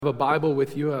Have a Bible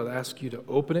with you, I'll ask you to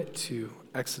open it to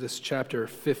Exodus chapter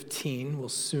 15. We'll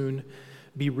soon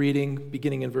be reading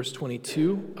beginning in verse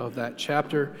 22 of that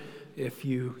chapter. If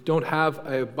you don't have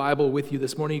a Bible with you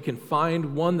this morning, you can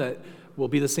find one that will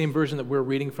be the same version that we're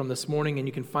reading from this morning, and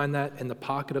you can find that in the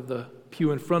pocket of the pew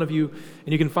in front of you.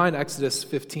 And you can find Exodus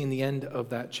 15, the end of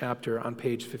that chapter, on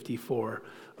page 54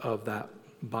 of that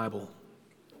Bible.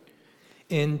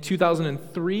 In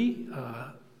 2003,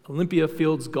 Olympia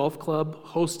Fields Golf Club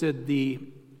hosted the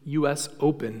U.S.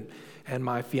 Open, and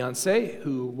my fiance,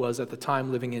 who was at the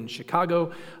time living in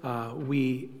Chicago,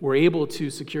 we were able to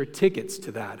secure tickets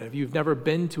to that. If you've never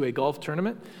been to a golf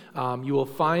tournament, you will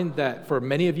find that for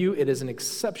many of you, it is an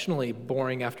exceptionally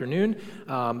boring afternoon.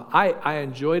 I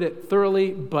enjoyed it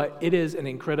thoroughly, but it is an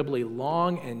incredibly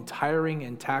long and tiring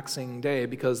and taxing day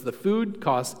because the food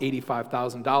costs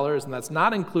 $85,000, and that's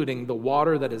not including the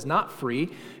water that is not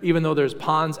free, even though there's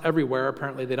ponds everywhere.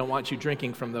 Apparently, they don't want you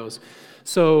drinking from those.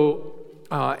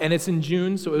 And it's in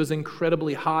June, so it was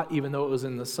incredibly hot, even though it was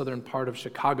in the southern part of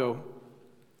Chicago.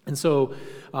 And so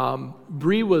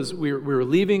we were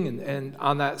leaving, and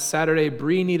on that Saturday,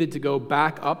 Bree needed to go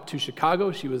back up to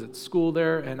Chicago. She was at school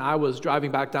there, and I was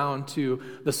driving back down to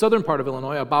the southern part of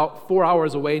Illinois, about 4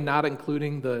 hours away, not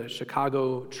including the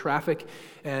Chicago traffic.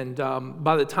 And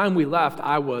by the time we left,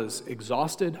 I was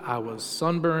exhausted, I was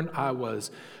sunburned, I was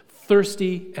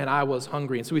thirsty, and I was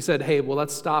hungry. And so we said, hey, well,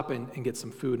 let's stop and get some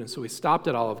food. And so we stopped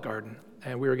at Olive Garden,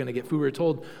 and we were going to get food. We were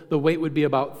told the wait would be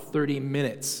about 30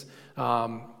 minutes.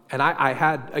 And I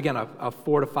had, again, a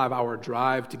 4 to 5 hour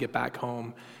drive to get back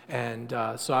home. And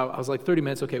so I was like, 30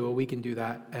 minutes, okay, well, we can do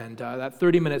that. And that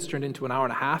 30 minutes turned into an hour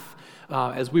and a half.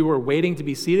 As we were waiting to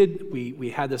be seated, we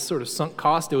had this sort of sunk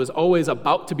cost. It was always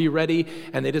about to be ready,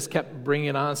 and they just kept bringing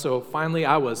it on. So finally,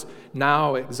 I was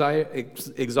now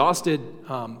exhausted,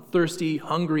 thirsty,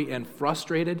 hungry, and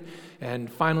frustrated. And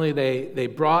finally, they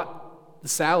brought the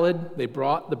salad, they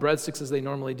brought the breadsticks as they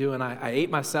normally do, and I ate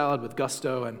my salad with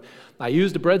gusto, and I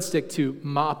used a breadstick to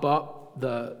mop up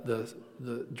the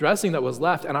dressing that was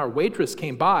left, and our waitress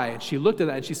came by, and she looked at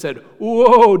that, and she said,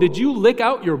 "Whoa, did you lick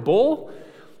out your bowl?"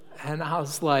 And I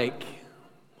was like,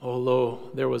 oh,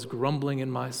 lo, there was grumbling in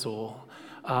my soul.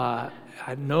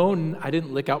 I'd known I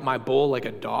didn't lick out my bowl like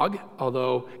a dog,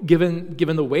 although given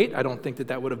the weight, I don't think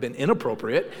that would have been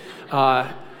inappropriate.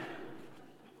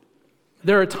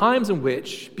 There are times in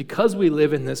which, because we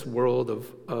live in this world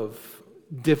of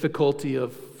difficulty,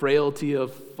 of frailty,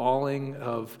 of falling,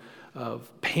 of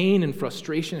pain and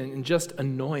frustration and just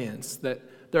annoyance, that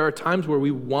there are times where we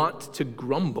want to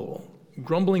grumble.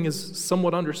 Grumbling is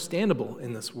somewhat understandable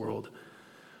in this world.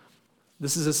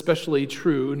 This is especially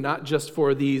true not just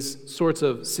for these sorts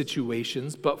of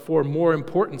situations, but for more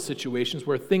important situations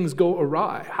where things go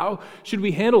awry. How should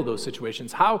we handle those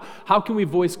situations? How can we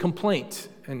voice complaint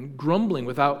and grumbling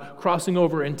without crossing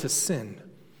over into sin?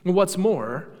 And what's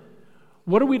more,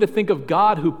 what are we to think of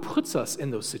God who puts us in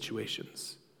those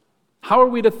situations? How are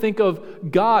we to think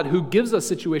of God who gives us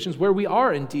situations where we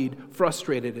are indeed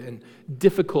frustrated and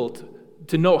difficult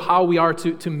to know how we are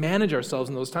to manage ourselves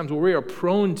in those times where we are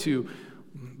prone to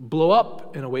blow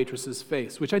up in a waitress's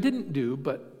face, which I didn't do,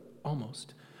 but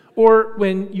almost. Or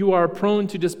when you are prone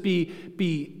to just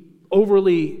be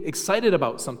overly excited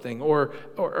about something, or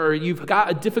you've got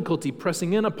a difficulty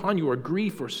pressing in upon you, or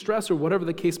grief or stress or whatever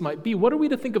the case might be. What are we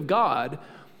to think of God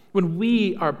when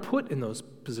we are put in those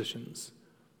positions?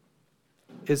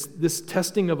 Is this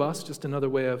testing of us just another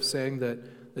way of saying that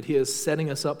he is setting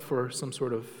us up for some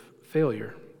sort of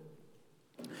failure?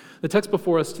 The text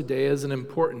before us today is an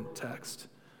important text.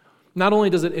 Not only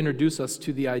does it introduce us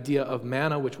to the idea of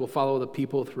manna, which will follow the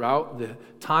people throughout the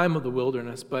time of the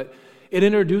wilderness, but it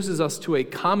introduces us to a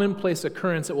commonplace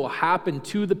occurrence that will happen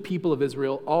to the people of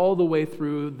Israel all the way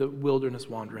through the wilderness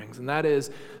wanderings. And that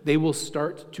is, they will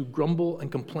start to grumble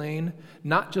and complain,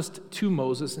 not just to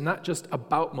Moses, and not just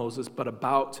about Moses, but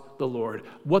about the Lord,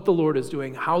 what the Lord is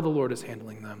doing, how the Lord is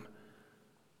handling them.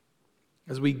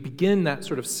 As we begin that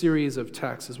sort of series of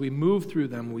texts, as we move through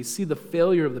them, we see the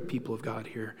failure of the people of God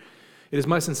here. It is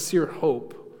my sincere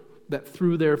hope that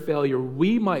through their failure,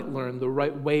 we might learn the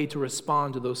right way to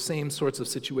respond to those same sorts of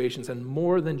situations, and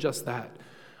more than just that,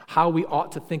 how we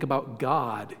ought to think about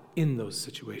God in those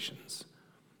situations.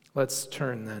 Let's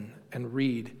turn then and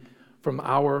read from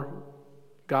our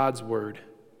God's word,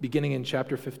 beginning in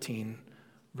chapter 15,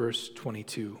 verse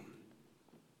 22.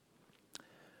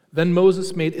 Then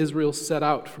Moses made Israel set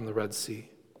out from the Red Sea,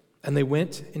 and they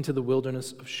went into the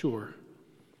wilderness of Shur.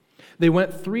 They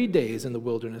went 3 days in the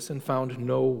wilderness and found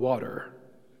no water.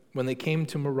 When they came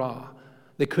to Marah,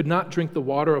 they could not drink the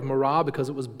water of Marah because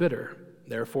it was bitter.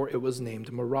 Therefore it was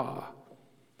named Marah.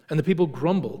 And the people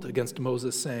grumbled against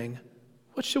Moses, saying,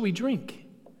 "What shall we drink?"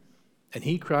 And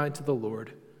he cried to the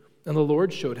Lord, and the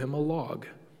Lord showed him a log.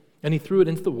 And he threw it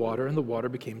into the water, and the water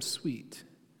became sweet.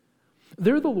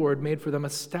 There the Lord made for them a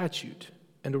statute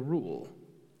and a rule,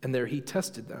 and there he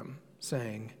tested them,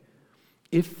 saying,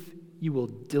 "If you will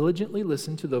diligently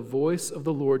listen to the voice of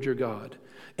the Lord your God,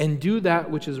 and do that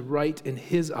which is right in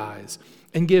his eyes,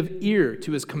 and give ear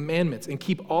to his commandments, and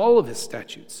keep all of his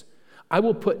statutes, I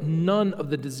will put none of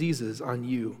the diseases on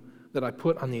you that I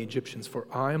put on the Egyptians, for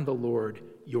I am the Lord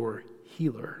your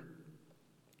healer."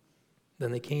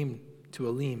 Then they came to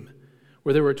Elim,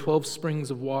 where there were 12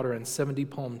 springs of water and 70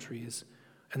 palm trees,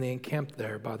 and they encamped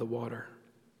there by the water.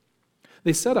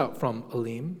 They set out from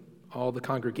Elim. All the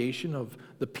congregation of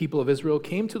the people of Israel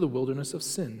came to the wilderness of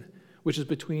Sin, which is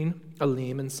between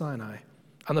Elim and Sinai,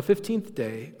 on the 15th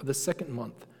day of the second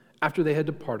month, after they had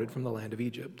departed from the land of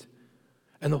Egypt.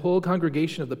 And the whole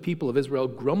congregation of the people of Israel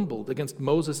grumbled against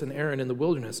Moses and Aaron in the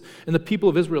wilderness. And the people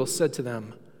of Israel said to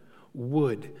them,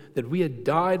 "Would that we had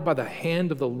died by the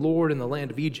hand of the Lord in the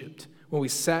land of Egypt, when we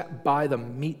sat by the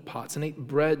meat pots and ate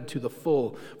bread to the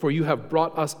full. For you have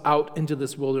brought us out into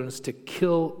this wilderness to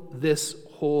kill this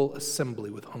whole assembly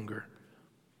with hunger."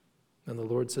 And the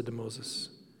Lord said to Moses,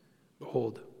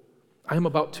 "Behold, I am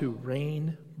about to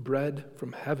rain bread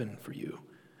from heaven for you.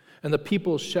 And the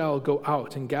people shall go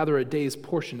out and gather a day's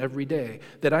portion every day,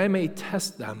 that I may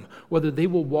test them whether they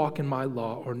will walk in my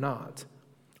law or not.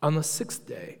 On the 6th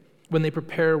day, when they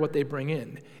prepare what they bring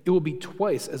in, it will be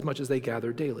twice as much as they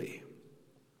gather daily."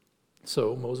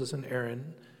 So Moses and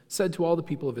Aaron said to all the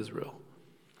people of Israel,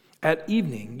 "At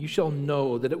evening you shall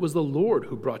know that it was the Lord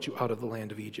who brought you out of the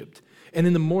land of Egypt. And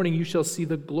in the morning you shall see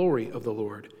the glory of the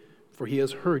Lord, for he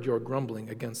has heard your grumbling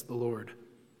against the Lord.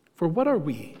 For what are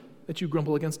we that you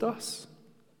grumble against us?"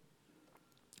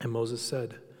 And Moses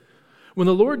said, "When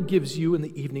the Lord gives you in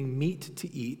the evening meat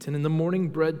to eat, and in the morning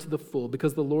bread to the full,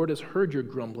 because the Lord has heard your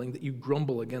grumbling, that you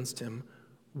grumble against him,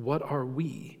 what are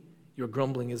we? Your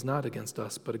grumbling is not against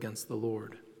us, but against the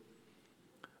Lord."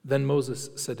 Then Moses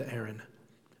said to Aaron,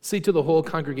 "Say to the whole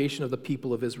congregation of the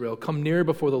people of Israel, 'Come near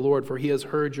before the Lord, for he has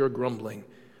heard your grumbling.'"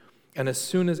 And as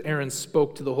soon as Aaron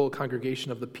spoke to the whole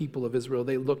congregation of the people of Israel,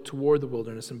 they looked toward the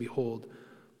wilderness, and behold,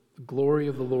 the glory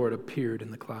of the Lord appeared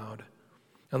in the cloud.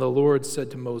 And the Lord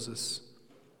said to Moses,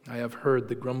 "I have heard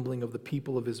the grumbling of the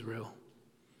people of Israel.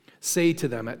 Say to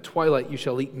them, at twilight you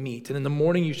shall eat meat, and in the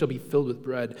morning you shall be filled with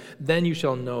bread. Then you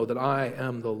shall know that I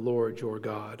am the Lord your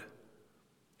God."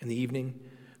 In the evening,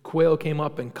 quail came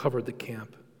up and covered the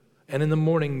camp. And in the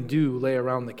morning dew lay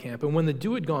around the camp. And when the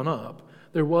dew had gone up,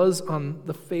 there was on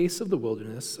the face of the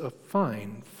wilderness a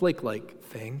fine, flake-like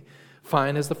thing,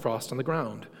 fine as the frost on the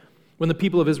ground. When the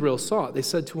people of Israel saw it, they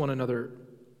said to one another,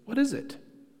 "What is it?"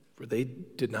 For they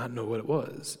did not know what it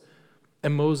was.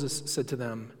 And Moses said to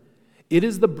them, "It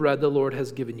is the bread the Lord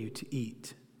has given you to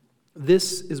eat.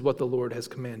 This is what the Lord has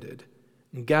commanded.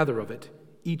 And gather of it,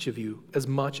 each of you, as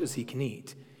much as he can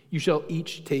eat. You shall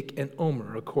each take an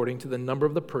omer, according to the number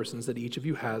of the persons that each of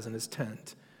you has in his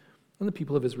tent." And the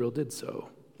people of Israel did so.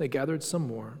 They gathered some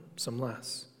more, some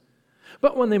less.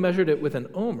 But when they measured it with an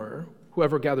omer,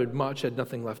 whoever gathered much had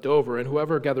nothing left over, and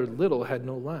whoever gathered little had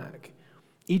no lack.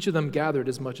 Each of them gathered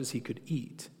as much as he could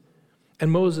eat.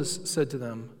 And Moses said to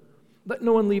them, "Let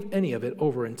no one leave any of it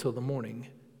over until the morning."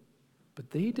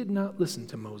 But they did not listen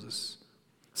to Moses.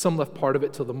 Some left part of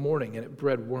it till the morning, and it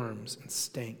bred worms and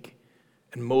stank.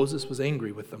 And Moses was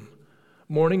angry with them.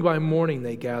 Morning by morning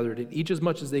they gathered it, each as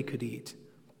much as they could eat.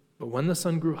 But when the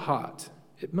sun grew hot,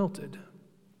 it melted.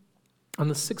 On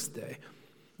the 6th day,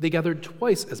 they gathered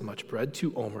twice as much bread,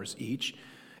 2 omers each.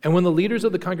 And when the leaders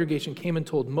of the congregation came and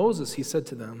told Moses, he said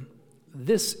to them,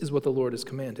 "This is what the Lord has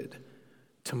commanded.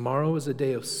 Tomorrow is a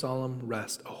day of solemn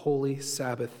rest, a holy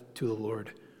Sabbath to the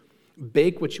Lord.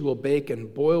 Bake what you will bake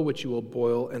and boil what you will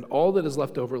boil, and all that is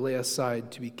left over lay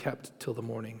aside to be kept till the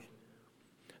morning."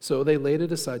 So they laid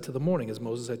it aside till the morning, as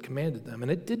Moses had commanded them,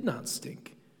 and it did not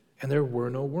stink, and there were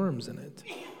no worms in it.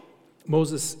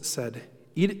 Moses said,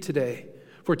 "Eat it today,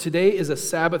 for today is a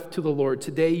Sabbath to the Lord.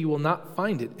 Today you will not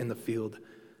find it in the field.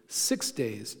 6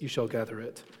 days you shall gather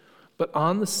it. But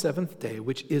on the 7th day,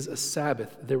 which is a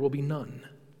Sabbath, there will be none."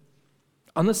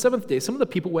 On the 7th day, some of the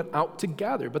people went out to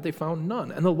gather, but they found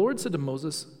none. And the Lord said to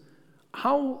Moses,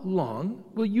 "How long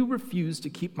will you refuse to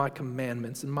keep my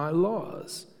commandments and my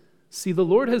laws? See, the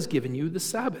Lord has given you the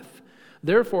Sabbath.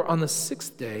 Therefore, on the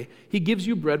 6th day, he gives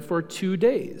you bread for 2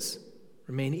 days.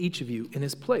 Remain each of you in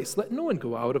his place. Let no one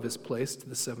go out of his place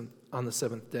on the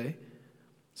 7th day."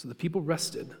 So the people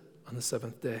rested on the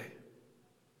 7th day.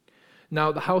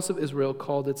 Now the house of Israel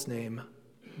called its name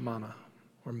manna,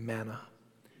 or manna.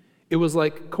 It was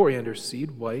like coriander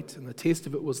seed, white, and the taste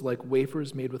of it was like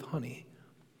wafers made with honey.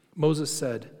 Moses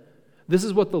said, "This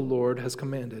is what the Lord has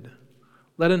commanded.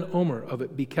 Let an omer of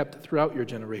it be kept throughout your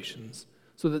generations,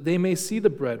 so that they may see the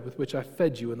bread with which I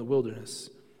fed you in the wilderness,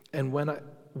 and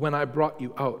when I brought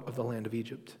you out of the land of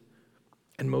Egypt."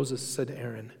 And Moses said to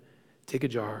Aaron, "Take a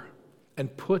jar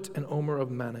and put an omer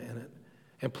of manna in it,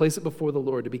 and place it before the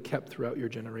Lord to be kept throughout your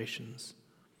generations."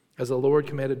 As the Lord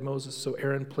commanded Moses, so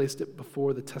Aaron placed it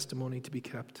before the testimony to be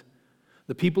kept.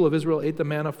 The people of Israel ate the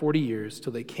manna 40 years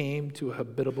till they came to a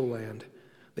habitable land.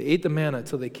 They ate the manna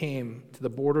till they came to the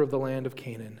border of the land of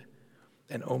Canaan.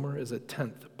 An omer is a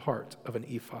 10th part of an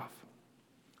ephah.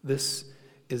 This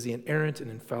is the inerrant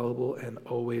and infallible and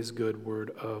always good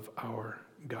word of our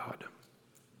God.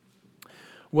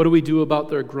 What do we do about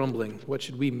their grumbling? What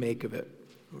should we make of it?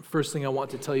 First thing I want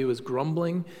to tell you is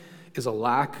grumbling is a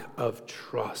lack of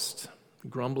trust.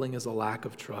 Grumbling is a lack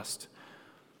of trust.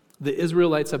 The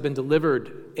Israelites have been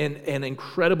delivered in an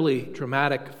incredibly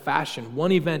dramatic fashion.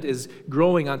 One event is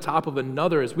growing on top of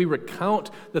another. As we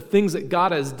recount the things that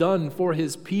God has done for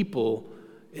his people,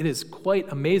 it is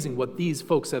quite amazing what these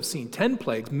folks have seen. 10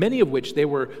 plagues, many of which they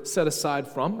were set aside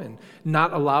from and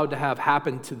not allowed to have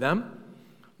happen to them.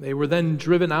 They were then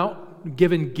driven out,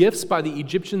 given gifts by the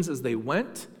Egyptians as they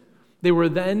went. They were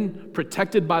then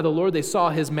protected by the Lord. They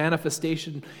saw his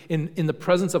manifestation in the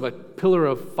presence of a pillar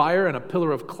of fire and a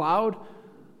pillar of cloud.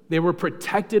 They were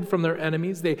protected from their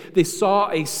enemies. They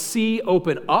saw a sea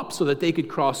open up so that they could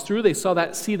cross through. They saw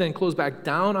that sea then close back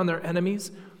down on their enemies.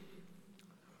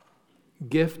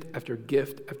 Gift after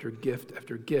gift after gift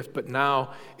after gift. But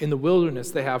now in the wilderness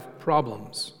they have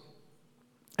problems.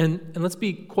 And let's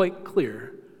be quite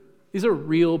clear. These are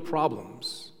real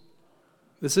problems.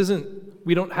 This isn't,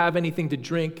 we don't have anything to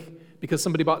drink because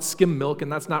somebody bought skim milk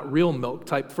and that's not real milk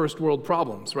type first world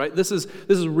problems, right? This is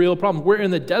a real problem. We're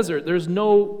in the desert. There's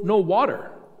no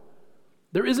water.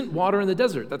 There isn't water in the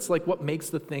desert. That's like what makes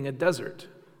the thing a desert.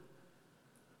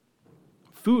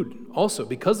 Food also,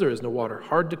 because there is no water,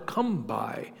 hard to come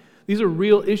by. These are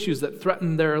real issues that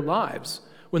threaten their lives.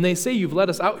 When they say you've let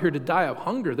us out here to die of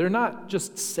hunger, they're not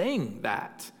just saying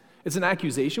that. It's an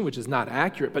accusation which is not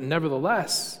accurate, but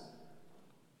nevertheless,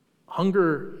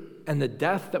 hunger and the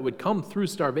death that would come through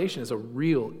starvation is a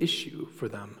real issue for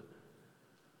them.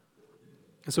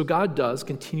 And so God does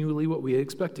continually what we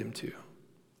expect him to.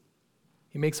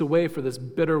 He makes a way for this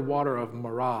bitter water of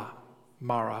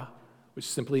Mara, which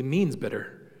simply means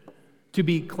bitter, to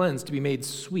be cleansed, to be made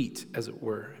sweet, as it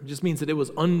were. It just means that it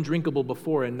was undrinkable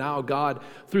before, and now God,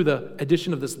 through the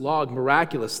addition of this log,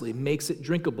 miraculously makes it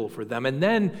drinkable for them. And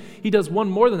then he does one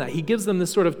more than that. He gives them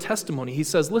this sort of testimony. He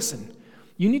says, listen,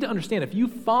 you need to understand, if you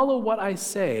follow what I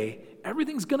say,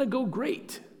 everything's going to go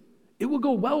great. It will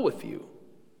go well with you.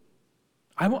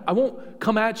 I won't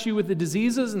come at you with the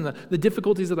diseases and the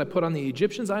difficulties that I put on the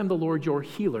Egyptians. I am the Lord, your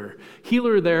healer.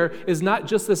 Healer there is not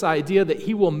just this idea that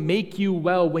he will make you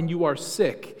well when you are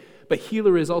sick, but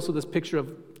healer is also this picture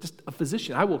of just a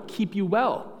physician. I will keep you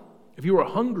well. If you are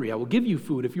hungry, I will give you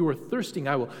food. If you are thirsting,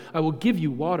 I will give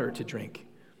you water to drink.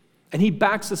 And he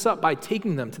backs this up by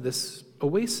taking them to this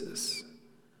oasis.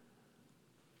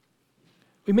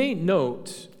 We may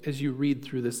note, as you read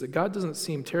through this, that God doesn't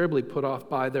seem terribly put off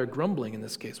by their grumbling in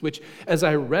this case, which, as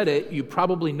I read it, you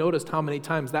probably noticed how many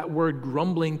times that word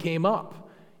grumbling came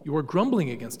up. You are grumbling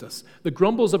against us. The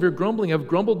grumbles of your grumbling have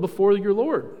grumbled before your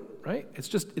Lord, right?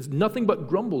 It's nothing but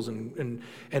grumbles and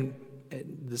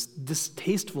this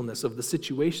distastefulness of the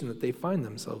situation that they find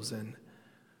themselves in.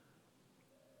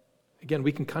 Again,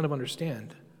 we can kind of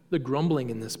understand the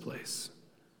grumbling in this place.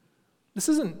 This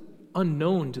isn't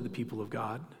unknown to the people of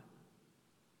God.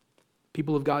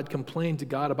 People of God complain to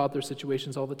God about their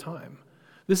situations all the time.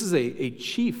 This is a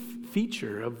chief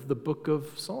feature of the book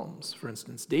of Psalms, for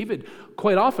instance. David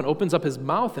quite often opens up his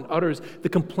mouth and utters the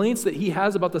complaints that he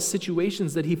has about the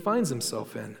situations that he finds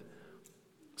himself in.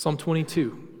 Psalm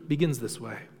 22 begins this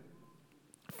way.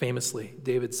 Famously,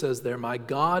 David says there, my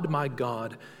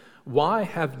God, why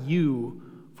have you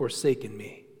forsaken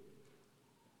me?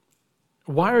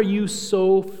 Why are you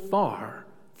so far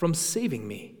from saving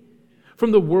me?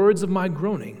 From the words of my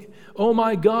groaning. Oh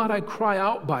my God, I cry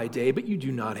out by day, but you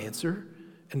do not answer,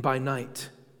 and by night,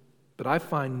 but I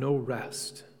find no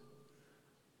rest.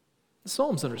 The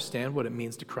Psalms understand what it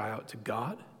means to cry out to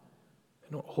God. They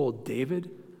don't hold David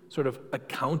sort of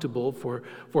accountable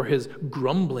for his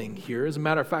grumbling here. As a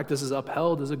matter of fact, this is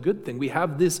upheld as a good thing. We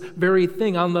have this very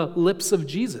thing on the lips of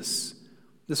Jesus,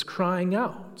 this crying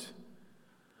out.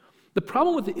 The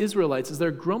problem with the Israelites is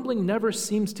their grumbling never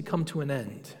seems to come to an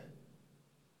end.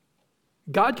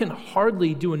 God can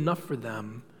hardly do enough for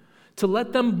them to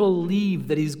let them believe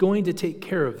that he's going to take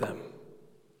care of them.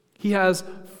 He has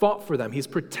fought for them. He's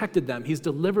protected them. He's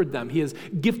delivered them. He has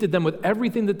gifted them with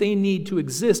everything that they need to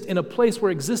exist in a place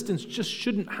where existence just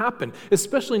shouldn't happen,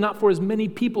 especially not for as many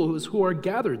people who are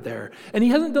gathered there. And he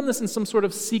hasn't done this in some sort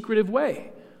of secretive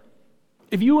way.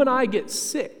 If you and I get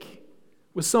sick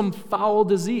with some foul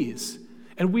disease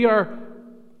and we are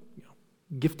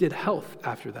gifted health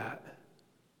after that,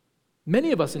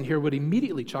 many of us in here would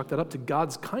immediately chalk that up to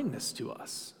God's kindness to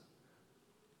us.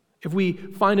 If we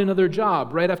find another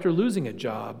job right after losing a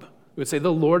job, we would say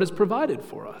the Lord has provided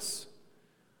for us.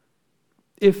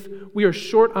 If we are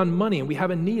short on money and we have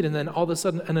a need and then all of a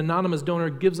sudden an anonymous donor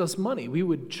gives us money, we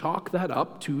would chalk that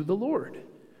up to the Lord.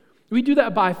 We do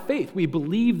that by faith. We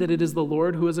believe that it is the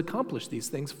Lord who has accomplished these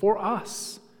things for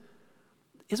us.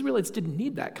 The Israelites didn't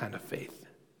need that kind of faith.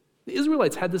 The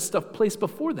Israelites had this stuff placed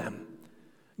before them.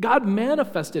 God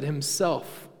manifested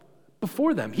himself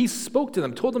before them. He spoke to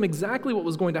them, told them exactly what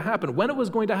was going to happen, when it was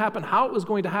going to happen, how it was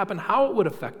going to happen, how it would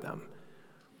affect them.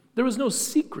 There was no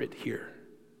secret here.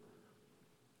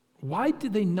 Why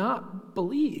did they not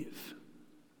believe?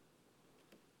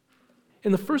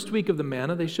 In the first week of the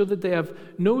manna, they show that they have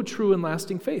no true and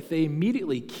lasting faith. They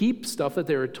immediately keep stuff that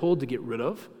they are told to get rid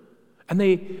of, and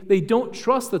they don't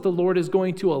trust that the Lord is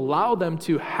going to allow them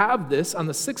to have this on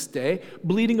the sixth day,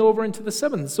 bleeding over into the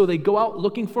seventh. So they go out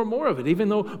looking for more of it, even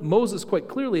though Moses quite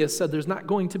clearly has said there's not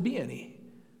going to be any.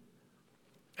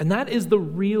 And that is the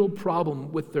real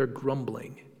problem with their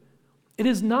grumbling. It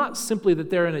is not simply that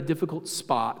they're in a difficult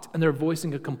spot and they're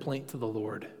voicing a complaint to the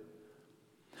Lord.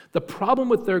 The problem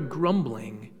with their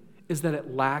grumbling is that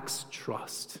it lacks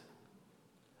trust.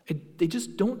 They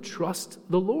just don't trust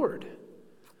the Lord.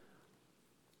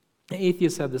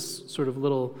 Atheists have this sort of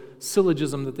little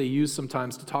syllogism that they use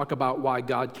sometimes to talk about why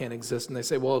God can't exist. And they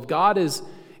say, well, if God is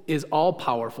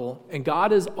all-powerful and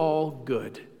God is all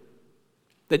good,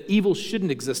 that evil shouldn't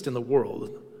exist in the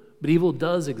world, but evil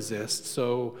does exist.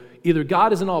 So either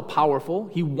God isn't all-powerful,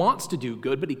 he wants to do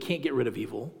good, but he can't get rid of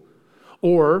evil,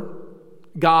 or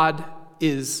God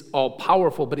is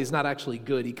all-powerful, but he's not actually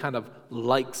good. He kind of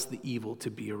likes the evil to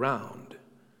be around.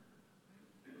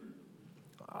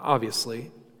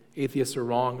 Obviously, atheists are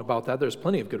wrong about that. There's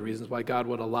plenty of good reasons why God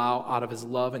would allow, out of his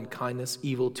love and kindness,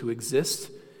 evil to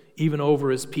exist, even over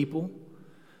his people.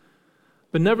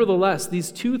 But nevertheless,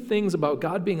 these two things about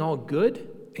God being all good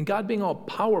and God being all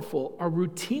powerful are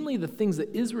routinely the things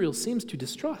that Israel seems to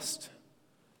distrust.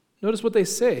 Notice what they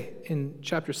say in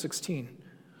chapter 16.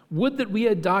 Would that we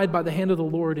had died by the hand of the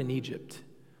Lord in Egypt.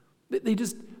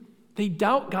 They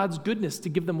doubt God's goodness to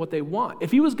give them what they want.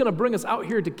 If he was going to bring us out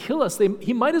here to kill us,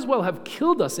 he might as well have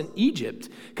killed us in Egypt,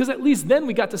 because at least then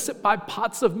we got to sit by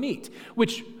pots of meat,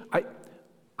 which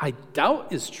I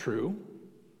doubt is true.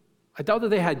 I doubt that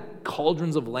they had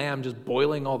cauldrons of lamb just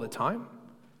boiling all the time.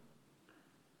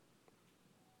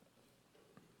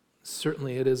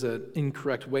 Certainly it is an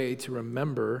incorrect way to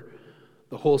remember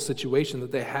the whole situation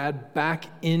that they had back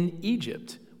in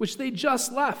Egypt, which they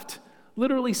just left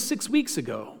literally 6 weeks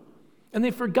ago. And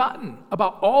they've forgotten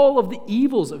about all of the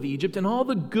evils of Egypt and all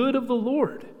the good of the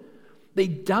Lord. They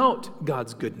doubt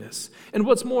God's goodness. And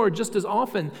what's more, just as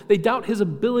often, they doubt his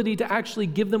ability to actually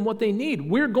give them what they need.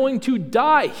 We're going to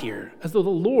die here, as though the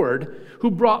Lord, who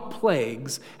brought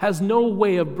plagues, has no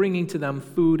way of bringing to them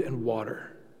food and water.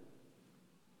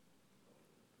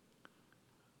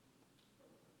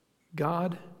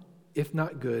 God, if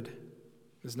not good,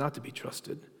 is not to be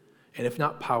trusted, and if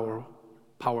not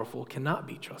powerful, cannot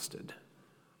be trusted.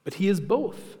 But he is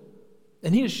both.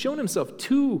 And he has shown himself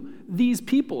to these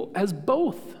people as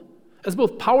both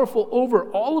powerful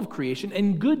over all of creation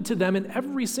and good to them in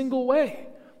every single way.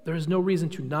 There is no reason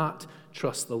to not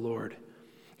trust the Lord.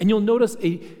 And you'll notice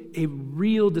a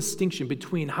real distinction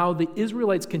between how the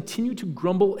Israelites continue to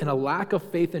grumble in a lack of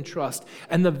faith and trust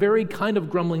and the very kind of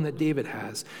grumbling that David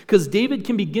has. Because David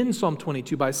can begin Psalm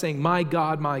 22 by saying, my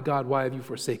God, why have you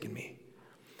forsaken me?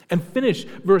 And finish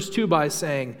verse 2 by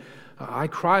saying, I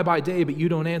cry by day, but you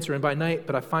don't answer, and by night,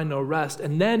 but I find no rest.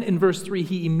 And then in verse 3,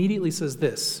 he immediately says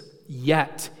this,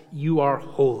 yet you are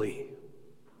holy,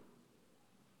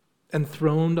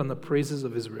 enthroned on the praises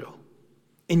of Israel.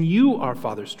 In you our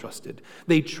fathers trusted.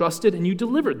 They trusted, and you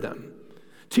delivered them.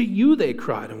 To you they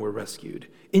cried and were rescued.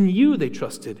 In you they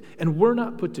trusted and were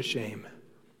not put to shame.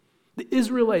 The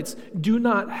Israelites do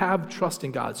not have trust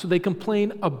in God, so they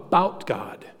complain about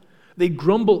God. They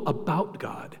grumble about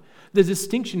God. The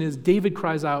distinction is David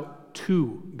cries out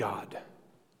to God.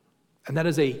 And that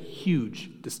is a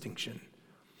huge distinction.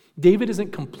 David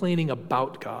isn't complaining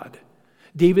about God.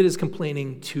 David is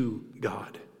complaining to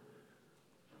God.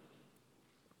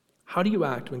 How do you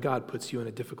act when God puts you in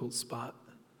a difficult spot?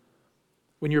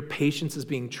 When your patience is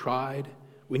being tried,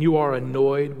 when you are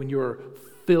annoyed, when you are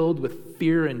filled with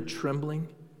fear and trembling?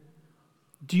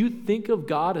 Do you think of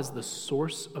God as the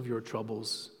source of your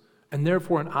troubles and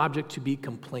therefore an object to be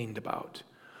complained about?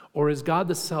 Or is God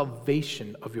the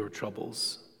salvation of your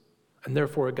troubles and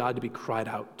therefore a God to be cried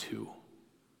out to?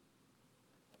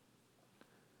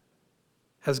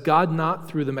 Has God not,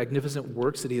 through the magnificent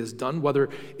works that he has done, whether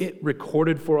it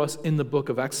recorded for us in the book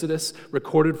of Exodus,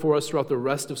 recorded for us throughout the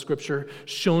rest of Scripture,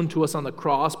 shown to us on the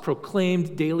cross,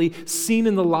 proclaimed daily, seen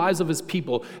in the lives of his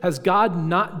people, has God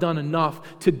not done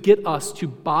enough to get us to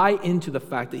buy into the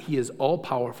fact that he is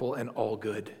all-powerful and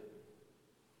all-good?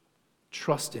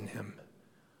 Trust in him.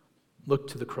 Look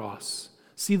to the cross.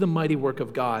 See the mighty work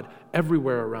of God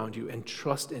everywhere around you and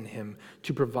trust in him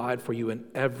to provide for you in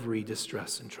every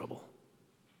distress and trouble.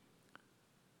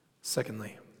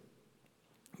 Secondly,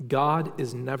 God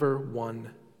is never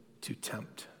one to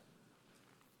tempt.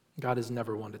 God is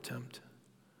never one to tempt.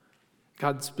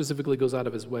 God specifically goes out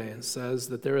of his way and says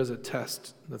that there is a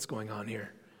test that's going on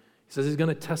here. He says he's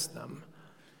going to test them.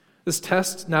 This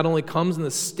test not only comes in the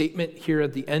statement here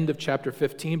at the end of chapter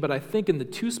 15, but I think in the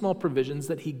two small provisions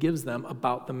that he gives them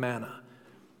about the manna.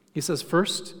 He says,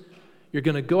 first, you're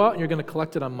going to go out and you're going to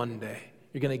collect it on Monday.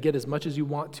 You're going to get as much as you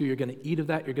want to. You're going to eat of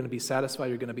that. You're going to be satisfied.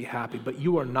 You're going to be happy. But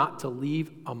you are not to leave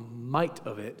a mite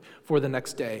of it for the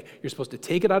next day. You're supposed to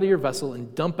take it out of your vessel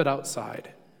and dump it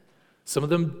outside. Some of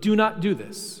them do not do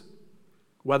this.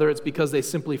 Whether it's because they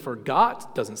simply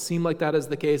forgot, doesn't seem like that is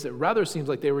the case. It rather seems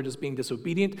like they were just being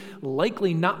disobedient,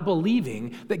 likely not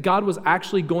believing that God was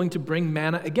actually going to bring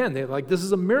manna again. They're like, this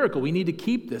is a miracle. We need to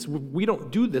keep this. We don't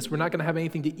do this. We're not going to have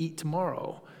anything to eat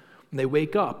tomorrow. And they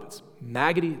wake up. It's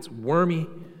maggoty. It's wormy. It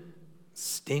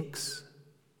stinks.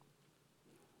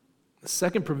 The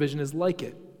second provision is like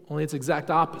it, only it's exact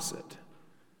opposite.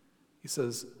 He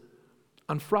says,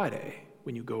 on Friday,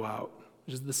 when you go out,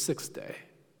 which is the sixth day,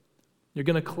 you're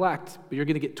going to collect, but you're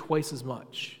going to get twice as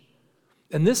much.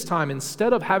 And this time,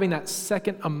 instead of having that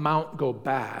second amount go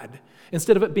bad,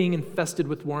 instead of it being infested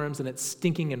with worms and it's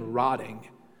stinking and rotting,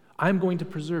 I'm going to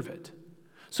preserve it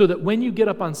so that when you get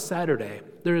up on Saturday,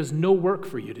 there is no work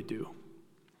for you to do.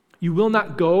 You will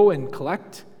not go and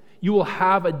collect. You will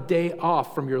have a day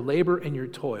off from your labor and your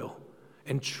toil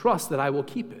and trust that I will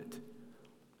keep it.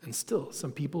 And still,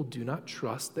 some people do not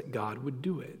trust that God would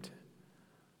do it.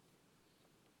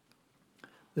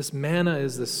 This manna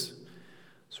is this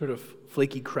sort of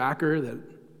flaky cracker that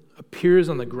appears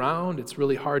on the ground. It's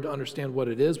really hard to understand what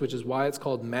it is, which is why it's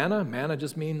called manna. Manna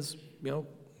just means,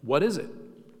 what is it?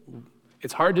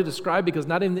 It's hard to describe because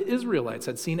not even the Israelites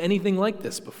had seen anything like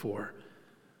this before.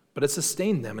 But it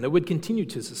sustained them, and it would continue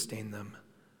to sustain them.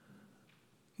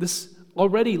 This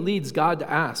already leads God to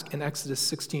ask in Exodus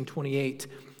 16:28,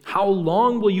 how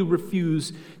long will you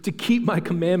refuse to keep my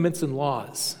commandments and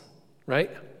laws?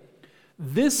 Right?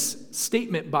 This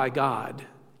statement by God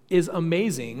is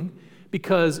amazing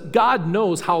because God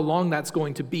knows how long that's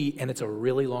going to be, and it's a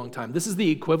really long time. This is the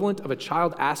equivalent of a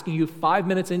child asking you 5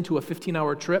 minutes into a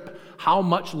 15-hour trip, how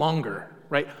much longer,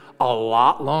 right? A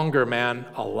lot longer, man,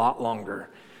 a lot longer.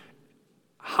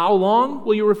 How long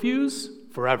will you refuse?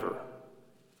 Forever.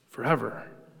 Forever.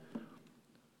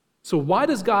 So why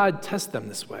does God test them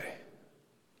this way?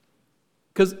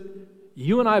 Because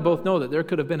you and I both know that there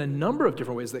could have been a number of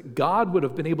different ways that God would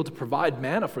have been able to provide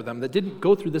manna for them that didn't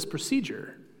go through this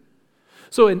procedure.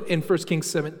 So in 1 Kings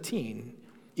 17,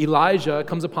 Elijah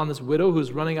comes upon this widow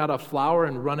who's running out of flour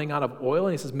and running out of oil,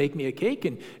 and he says, make me a cake.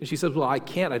 And she says, well, I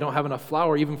can't. I don't have enough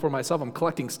flour even for myself. I'm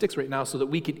collecting sticks right now so that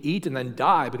we could eat and then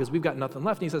die because we've got nothing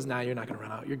left. And he says, nah, you're not going to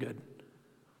run out. You're good.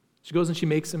 She goes and she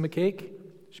makes him a cake.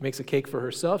 She makes a cake for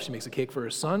herself. She makes a cake for her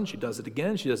son. She does it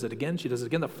again. She does it again. She does it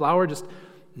again. The flour just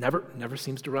never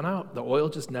seems to run out. The oil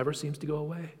just never seems to go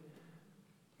away.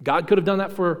 God could have done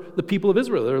that for the people of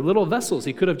Israel. They're little vessels.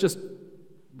 He could have just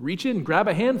reach in, grab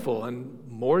a handful, and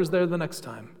more is there the next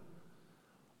time.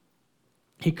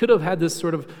 He could have had this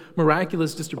sort of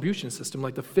miraculous distribution system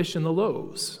like the fish and the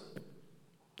loaves.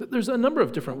 There's a number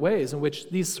of different ways in which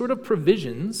these sort of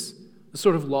provisions, the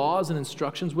sort of laws and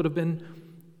instructions would have been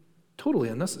totally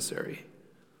unnecessary.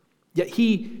 Yet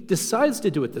he decides to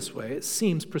do it this way, it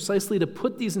seems, precisely to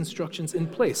put these instructions in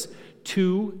place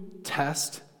to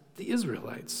test the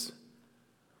Israelites.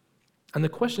 And the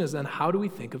question is then, how do we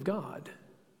think of God?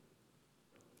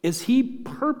 Is he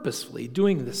purposefully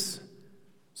doing this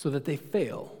so that they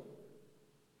fail?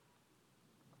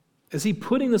 Is he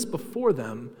putting this before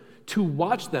them to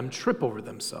watch them trip over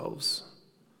themselves?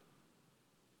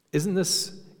 Isn't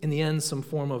this, in the end, some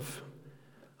form of,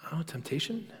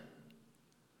 temptation?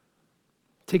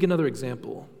 Take another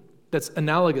example that's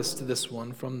analogous to this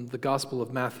one from the Gospel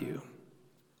of Matthew.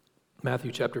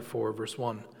 Matthew chapter 4, verse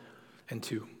 1 and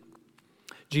 2.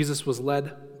 Jesus was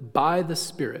led by the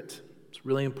Spirit. It's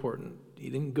really important. He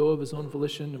didn't go of his own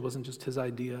volition. It wasn't just his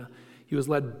idea. He was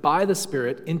led by the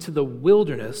Spirit into the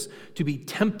wilderness to be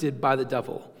tempted by the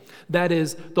devil. That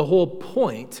is, the whole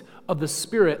point of the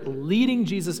Spirit leading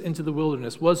Jesus into the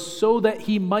wilderness was so that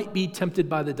he might be tempted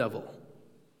by the devil.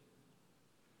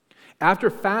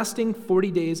 After fasting 40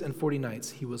 days and 40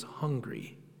 nights, he was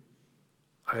hungry,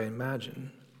 I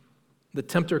imagine. The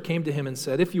tempter came to him and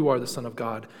said, "If you are the Son of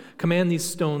God, command these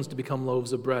stones to become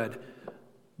loaves of bread."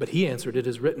 But he answered, "It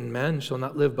is written, man shall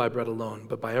not live by bread alone,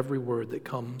 but by every word that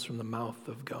comes from the mouth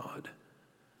of God."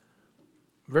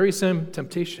 Very same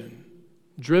temptation.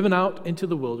 Driven out into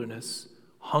the wilderness,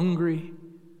 hungry,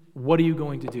 what are you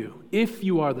going to do? If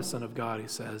you are the Son of God, he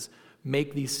says,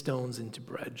 make these stones into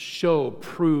bread. Show,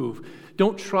 prove.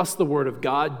 Don't trust the word of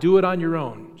God. Do it on your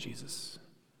own, Jesus.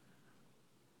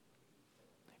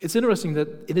 It's interesting that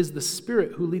it is the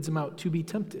Spirit who leads him out to be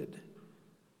tempted.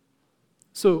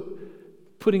 So,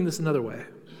 putting this another way,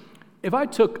 if I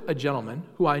took a gentleman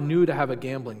who I knew to have a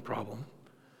gambling problem,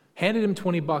 handed him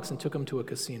 $20 and took him to a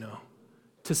casino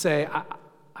to say,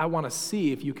 I want to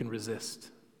see if you can resist,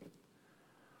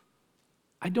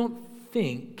 I don't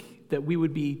think that we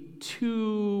would be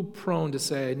too prone to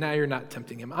say, "Now you're not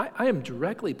tempting him." I am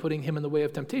directly putting him in the way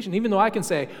of temptation, even though I can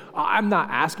say, I'm not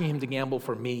asking him to gamble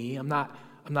for me. I'm not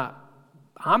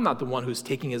the one who's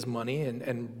taking his money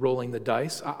and rolling the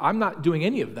dice. I'm not doing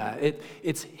any of that.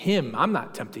 It's him. I'm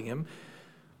not tempting him.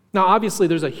 Now, obviously,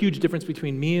 there's a huge difference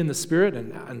between me and the Spirit,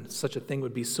 and such a thing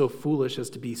would be so foolish as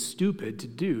to be stupid to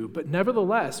do. But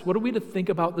nevertheless, what are we to think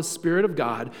about the Spirit of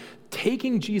God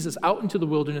taking Jesus out into the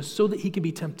wilderness so that he can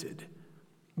be tempted?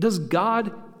 Does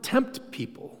God tempt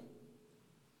people?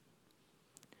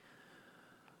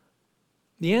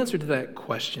 The answer to that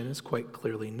question is quite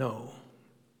clearly no.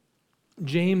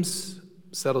 James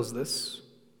settles this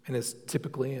in his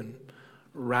typically and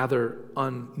rather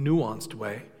unnuanced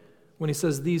way when he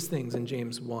says these things in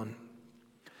James 1.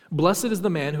 "Blessed is the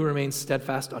man who remains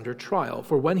steadfast under trial,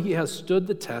 for when he has stood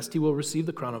the test, he will receive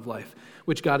the crown of life,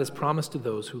 which God has promised to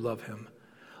those who love him.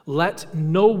 Let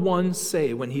no one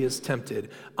say when he is tempted,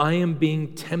 'I am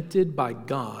being tempted by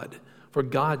God,' for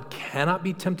God cannot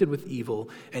be tempted with evil,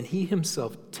 and he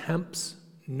himself tempts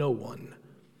no one.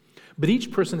 But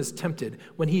each person is tempted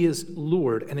when he is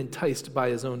lured and enticed by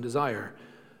his own desire.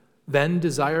 Then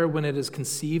desire, when it is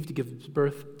conceived, gives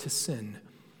birth to sin.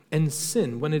 And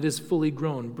sin, when it is fully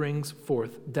grown, brings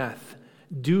forth death.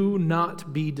 Do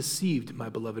not be deceived, my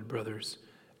beloved brothers.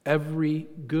 Every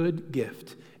good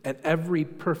gift and every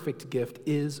perfect gift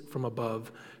is from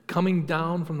above, coming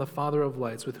down from the Father of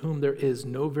lights, with whom there is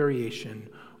no variation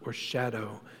or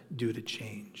shadow due to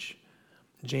change."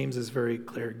 James is very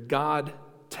clear. God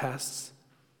tempts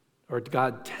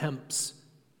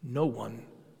no one.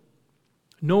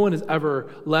 No one is ever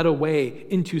led away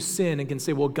into sin and can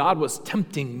say, well, God was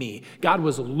tempting me. God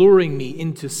was luring me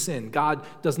into sin. God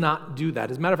does not do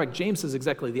that. As a matter of fact, James says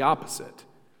exactly the opposite.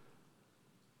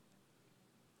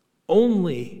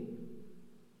 Only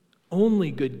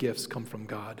good gifts come from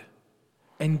God,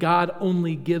 and God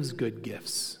only gives good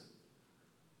gifts.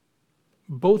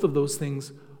 Both of those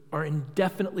things are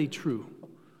indefinitely true.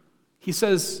 He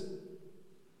says,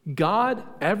 God,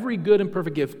 every good and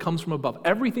perfect gift comes from above.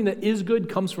 Everything that is good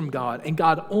comes from God, and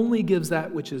God only gives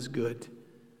that which is good.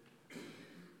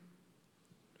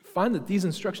 Find that these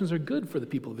instructions are good for the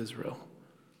people of Israel.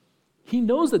 He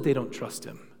knows that they don't trust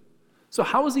him. So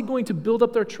how is he going to build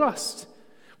up their trust?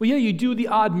 Well, yeah, you do the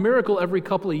odd miracle every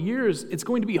couple of years. It's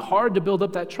going to be hard to build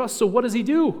up that trust. So what does he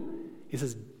do? He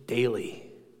says, daily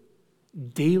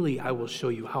I will show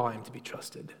you how I am to be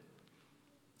trusted.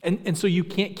 And so you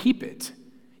can't keep it.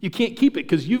 You can't keep it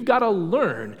because you've got to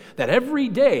learn that every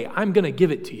day I'm going to give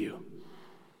it to you.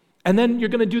 And then you're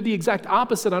going to do the exact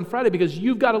opposite on Friday because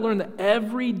you've got to learn that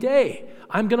every day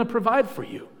I'm going to provide for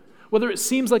you. Whether it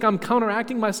seems like I'm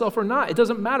counteracting myself or not, it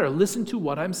doesn't matter. Listen to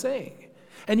what I'm saying.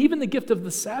 And even the gift of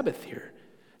the Sabbath here.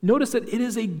 Notice that it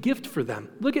is a gift for them.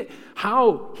 Look at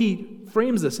how he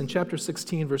frames this in chapter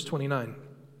 16, verse 29.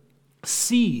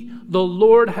 See, the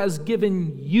Lord has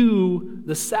given you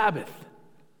the Sabbath.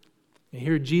 You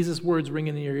hear Jesus' words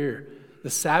ringing in your ear. The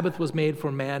Sabbath was made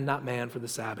for man, not man for the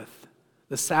Sabbath.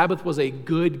 The Sabbath was a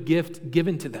good gift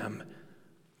given to them.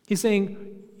 He's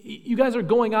saying, you guys are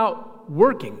going out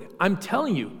working. I'm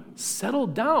telling you, settle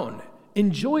down.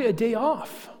 Enjoy a day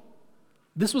off.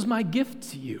 This was my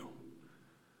gift to you.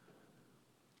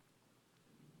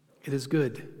 It is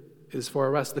good is for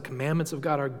our rest. The commandments of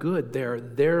God are good. They are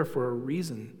there for a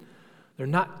reason. They're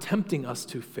not tempting us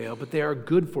to fail, but they are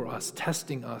good for us,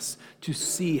 testing us to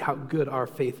see how good our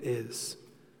faith is.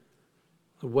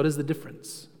 So what is the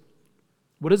difference?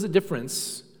 What is the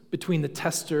difference between the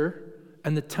tester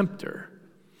and the tempter?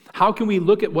 How can we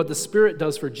look at what the Spirit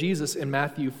does for Jesus in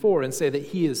Matthew 4 and say that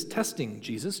he is testing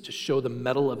Jesus to show the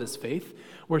mettle of his faith,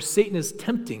 where Satan is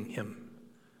tempting him?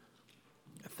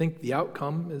 I think the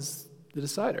outcome is the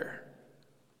decider.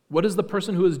 What does the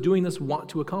person who is doing this want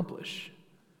to accomplish?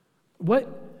 What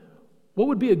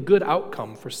would be a good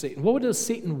outcome for Satan? What does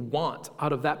Satan want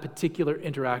out of that particular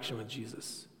interaction with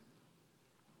Jesus?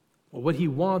 Well, what he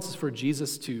wants is for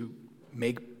Jesus to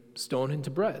make stone into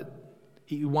bread.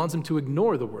 He wants him to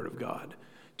ignore the word of God,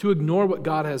 to ignore what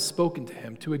God has spoken to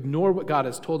him, to ignore what God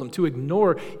has told him, to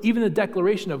ignore even the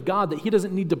declaration of God that he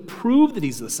doesn't need to prove that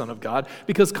he's the Son of God,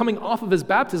 because coming off of his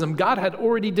baptism, God had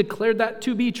already declared that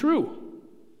to be true.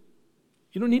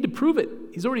 You don't need to prove it.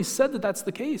 He's already said that that's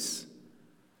the case.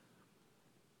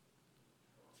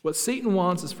 What Satan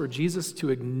wants is for Jesus to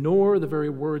ignore the very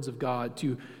words of God,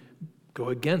 to go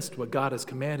against what God has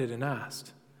commanded and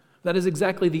asked. That is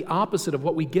exactly the opposite of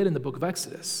what we get in the book of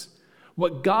Exodus.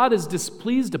 What God is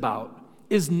displeased about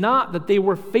is not that they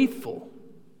were faithful.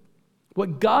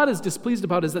 What God is displeased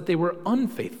about is that they were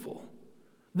unfaithful.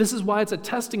 This is why it's a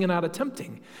testing and not a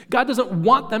tempting. God doesn't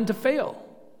want them to fail.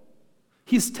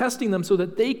 He's testing them so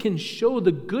that they can show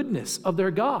the goodness of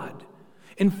their God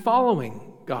in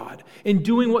following God, in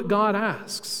doing what God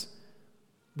asks.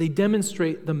 They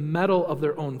demonstrate the mettle of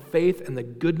their own faith and the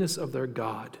goodness of their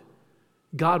God.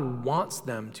 God wants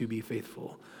them to be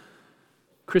faithful.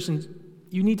 Christians,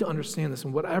 you need to understand this.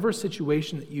 In whatever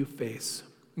situation that you face,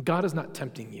 God is not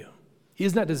tempting you. He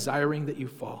is not desiring that you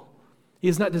fall. He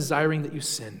is not desiring that you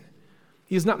sin.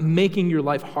 He is not making your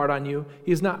life hard on you.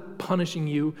 He is not punishing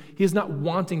you. He is not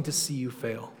wanting to see you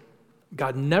fail.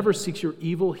 God never seeks your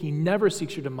evil. He never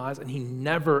seeks your demise, and he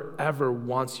never, ever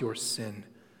wants your sin.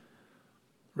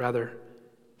 Rather,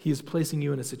 he is placing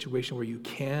you in a situation where you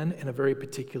can, in a very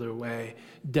particular way,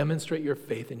 demonstrate your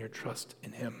faith and your trust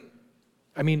in him.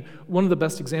 I mean, one of the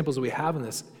best examples that we have in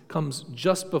this comes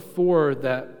just before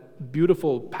that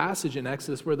beautiful passage in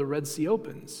Exodus where the Red Sea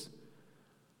opens.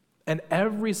 And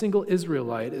every single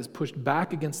Israelite is pushed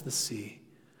back against the sea.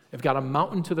 They've got a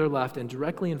mountain to their left, and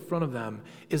directly in front of them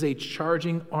is a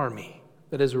charging army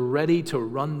that is ready to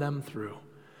run them through.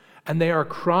 And they are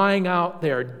crying out,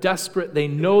 they are desperate, they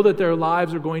know that their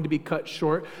lives are going to be cut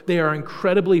short, they are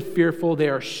incredibly fearful, they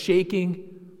are shaking.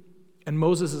 And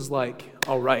Moses is like,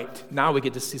 all right, now we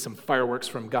get to see some fireworks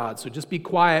from God, so just be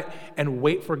quiet and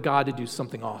wait for God to do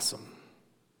something awesome.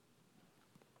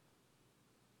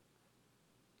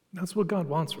 That's what God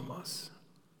wants from us.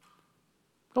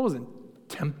 God wasn't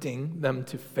tempting them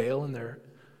to fail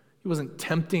he wasn't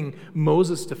tempting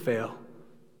Moses to fail.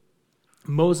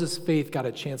 Moses' faith got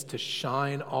a chance to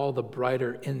shine all the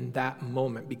brighter in that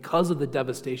moment because of the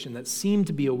devastation that seemed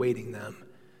to be awaiting them.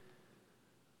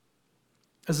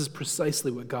 This is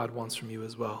precisely what God wants from you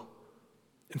as well.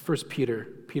 In 1 Peter,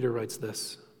 Peter writes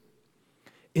this: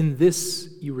 "In this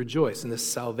you rejoice, in this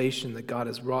salvation that God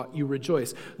has wrought, you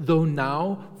rejoice, though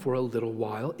now, for a little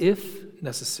while, if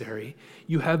necessary,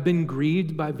 you have been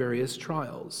grieved by various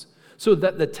trials, so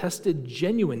that the tested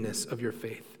genuineness of your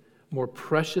faith, more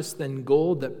precious than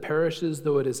gold that perishes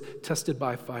though it is tested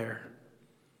by fire,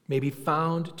 may be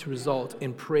found to result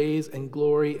in praise and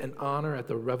glory and honor at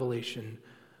the revelation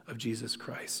of Jesus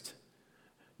Christ."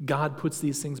 God puts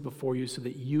these things before you so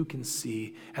that you can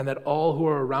see, and that all who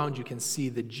are around you can see,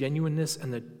 the genuineness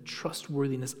and the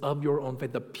trustworthiness of your own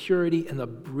faith, the purity and the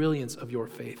brilliance of your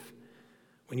faith.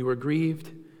 When you were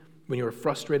grieved, when you were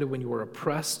frustrated, when you were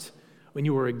oppressed, when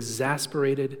you were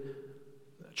exasperated,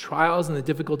 the trials and the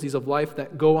difficulties of life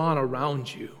that go on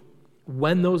around you,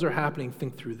 when those are happening,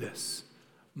 think through this: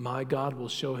 my God will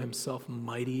show himself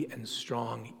mighty and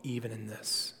strong even in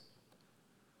this.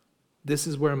 This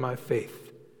is where my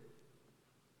faith,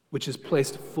 which is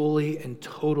placed fully and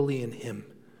totally in him,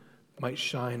 might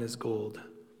shine as gold.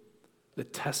 The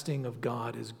testing of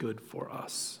God is good for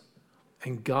us,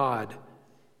 and God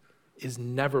is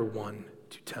never one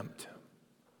to tempt.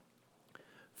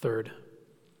 Third,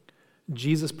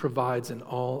 Jesus provides in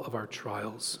all of our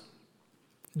trials.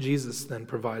 Jesus then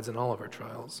provides in all of our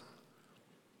trials.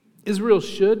 Israel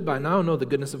should by now know the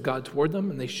goodness of God toward them,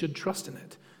 and they should trust in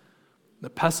it. The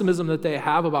pessimism that they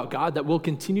have about God that will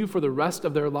continue for the rest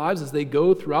of their lives as they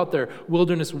go throughout their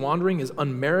wilderness wandering is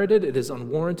unmerited, it is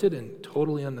unwarranted, and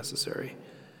totally unnecessary.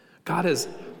 God has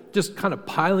just kind of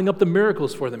piling up the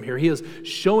miracles for them here. He is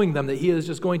showing them that he is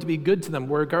just going to be good to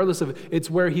them, regardless of it's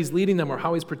where he's leading them or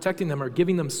how he's protecting them or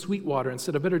giving them sweet water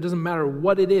instead of bitter. It doesn't matter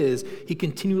what it is, he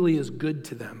continually is good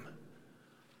to them.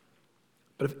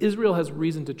 But if Israel has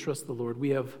reason to trust the Lord, we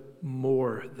have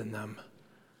more than them.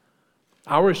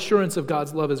 Our assurance of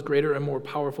God's love is greater and more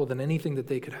powerful than anything that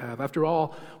they could have. After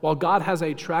all, while God has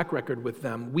a track record with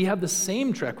them, we have the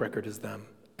same track record as them,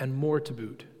 and more to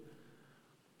boot.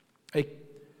 I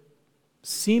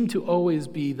seem to always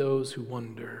be those who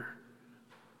wonder,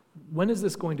 when is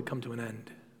this going to come to an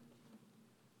end?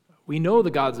 We know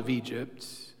the gods of Egypt.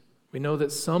 We know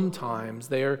that sometimes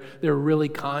they're really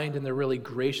kind and they're really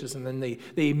gracious, and then they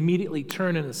immediately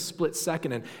turn in a split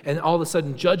second, and all of a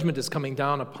sudden judgment is coming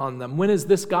down upon them. When is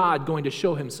this God going to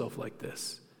show himself like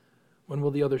this? When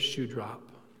will the other shoe drop?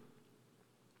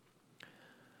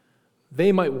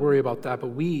 They might worry about that,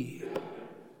 but we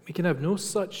can have no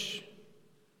such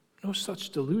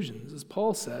delusions. As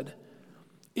Paul said,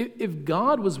 if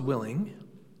God was willing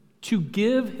to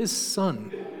give his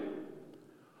son,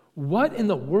 what in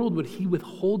the world would he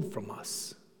withhold from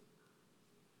us?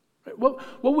 Right? What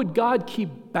would God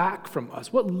keep back from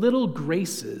us? What little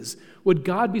graces would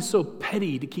God be so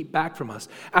petty to keep back from us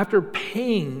after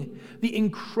paying the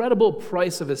incredible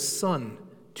price of his son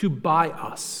to buy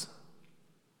us?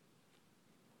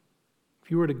 If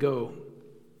you were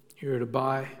to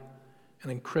buy an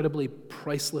incredibly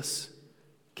priceless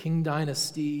King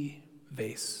Dynasty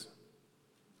vase.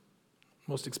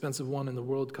 Most expensive one in the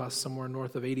world costs somewhere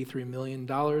north of $83 million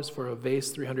for a vase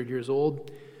 300 years old.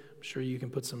 I'm sure you can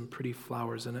put some pretty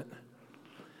flowers in it.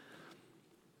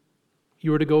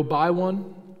 You were to go buy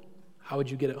one, how would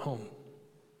you get it home?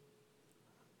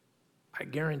 I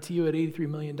guarantee you at $83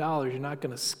 million, you're not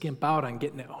going to skimp out on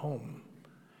getting it home.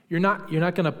 You're not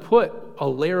going to put a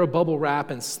layer of bubble wrap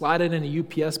and slide it in a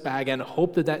UPS bag and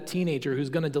hope that teenager who's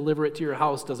going to deliver it to your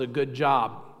house does a good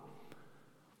job.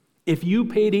 If you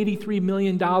paid $83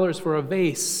 million for a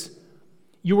vase,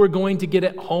 you were going to get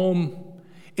it home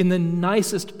in the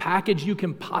nicest package you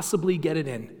can possibly get it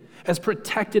in, as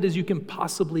protected as you can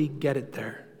possibly get it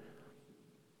there.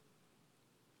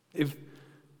 If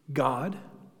God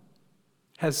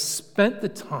has spent the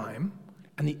time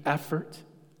and the effort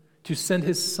to send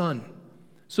his son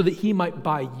so that he might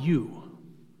buy you,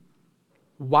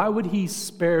 why would he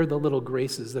spare the little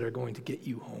graces that are going to get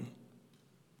you home?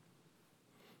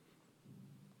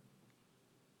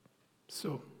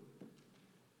 So,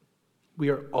 we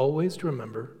are always to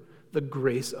remember the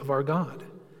grace of our God,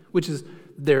 which is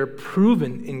there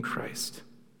proven in Christ,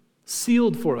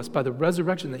 sealed for us by the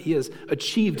resurrection that he has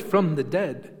achieved from the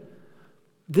dead.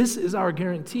 This is our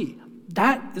guarantee.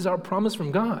 That is our promise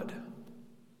from God.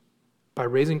 By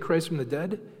raising Christ from the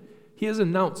dead, he has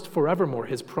announced forevermore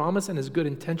his promise and his good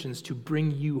intentions to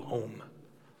bring you home.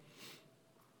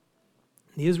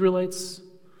 The Israelites,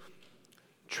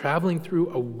 traveling through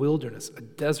a wilderness, a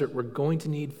desert, were going to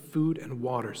need food and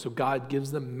water, so God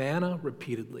gives them manna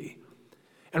repeatedly.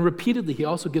 And repeatedly, he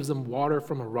also gives them water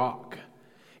from a rock.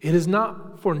 It is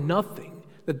not for nothing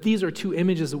that these are two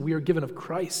images that we are given of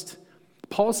Christ.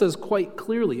 Paul says quite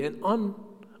clearly and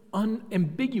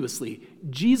unambiguously,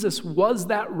 Jesus was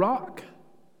that rock.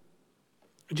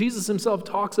 Jesus himself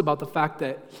talks about the fact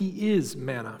that he is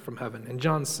manna from heaven. In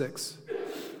John 6,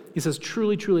 he says,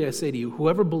 "Truly, truly, I say to you,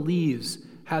 whoever believes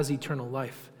has eternal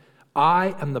life.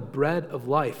 I am the bread of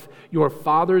life. Your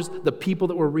fathers, the people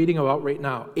that we're reading about right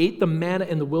now, ate the manna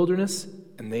in the wilderness,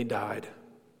 and they died.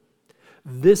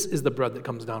 This is the bread that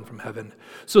comes down from heaven,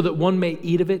 so that one may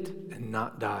eat of it and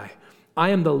not die. I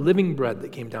am the living bread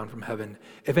that came down from heaven.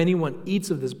 If anyone eats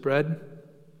of this bread,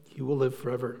 he will live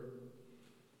forever.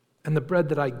 And the bread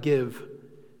that I give,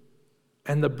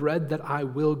 and the bread that I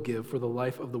will give for the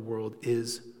life of the world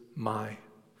is my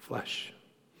flesh."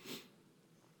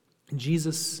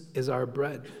 Jesus is our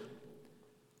bread.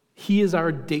 He is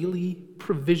our daily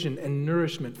provision and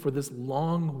nourishment for this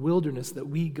long wilderness that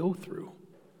we go through.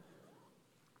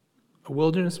 A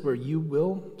wilderness where you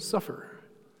will suffer.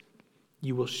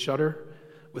 You will shudder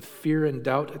with fear and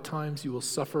doubt at times. You will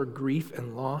suffer grief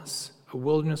and loss. A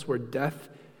wilderness where death,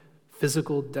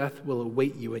 physical death, will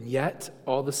await you. And yet,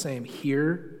 all the same,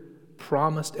 here,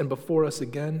 promised and before us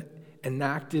again,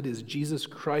 enacted is Jesus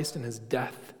Christ and his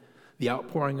death, the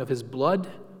outpouring of his blood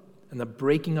and the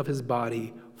breaking of his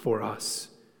body for us,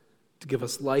 to give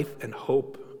us life and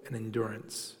hope and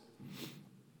endurance.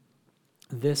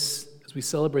 This, as we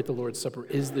celebrate the Lord's Supper,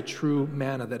 is the true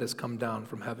manna that has come down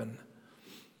from heaven.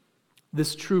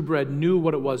 This true bread knew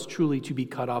what it was truly to be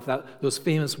cut off. Those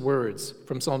famous words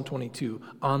from Psalm 22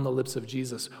 on the lips of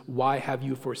Jesus, "Why have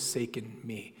you forsaken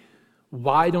me?"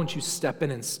 Why don't you step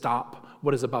in and stop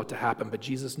what is about to happen? But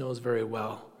Jesus knows very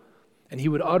well. And he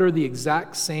would utter the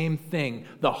exact same thing,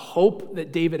 the hope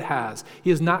that David has.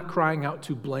 He is not crying out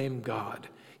to blame God.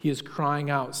 He is crying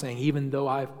out saying, even though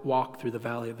I walk through the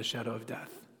valley of the shadow of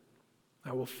death,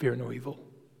 I will fear no evil.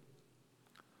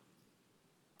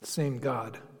 The same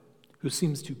God who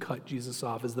seems to cut Jesus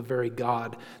off is the very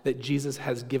God that Jesus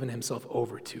has given himself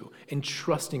over to,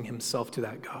 entrusting himself to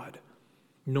that God,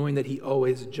 knowing that he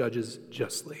always judges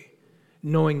justly,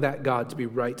 knowing that God to be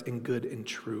right and good and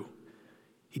true.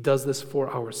 He does this for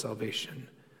our salvation.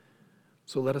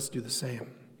 So let us do the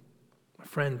same. My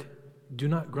friend, do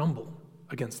not grumble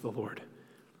against the Lord,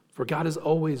 for God is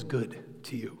always good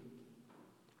to you,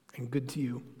 and good to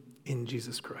you in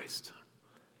Jesus Christ.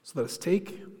 So let us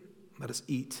take, let us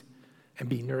eat, and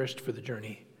be nourished for the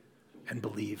journey, and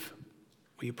believe.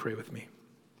 Will you pray with me?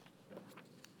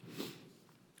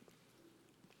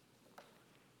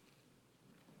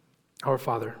 Our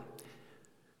Father,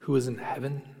 who is in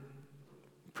heaven,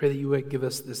 pray that you would give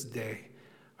us this day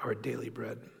our daily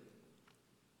bread.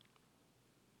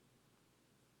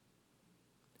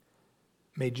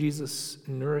 May Jesus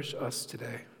nourish us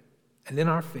today, and in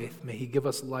our faith, may he give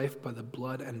us life by the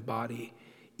blood and body,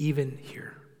 even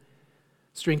here.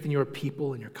 Strengthen your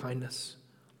people in your kindness.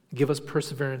 Give us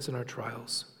perseverance in our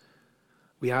trials.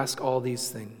 We ask all these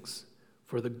things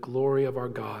for the glory of our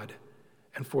God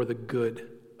and for the good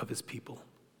of his people.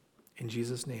 In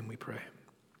Jesus' name we pray.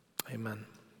 Amen.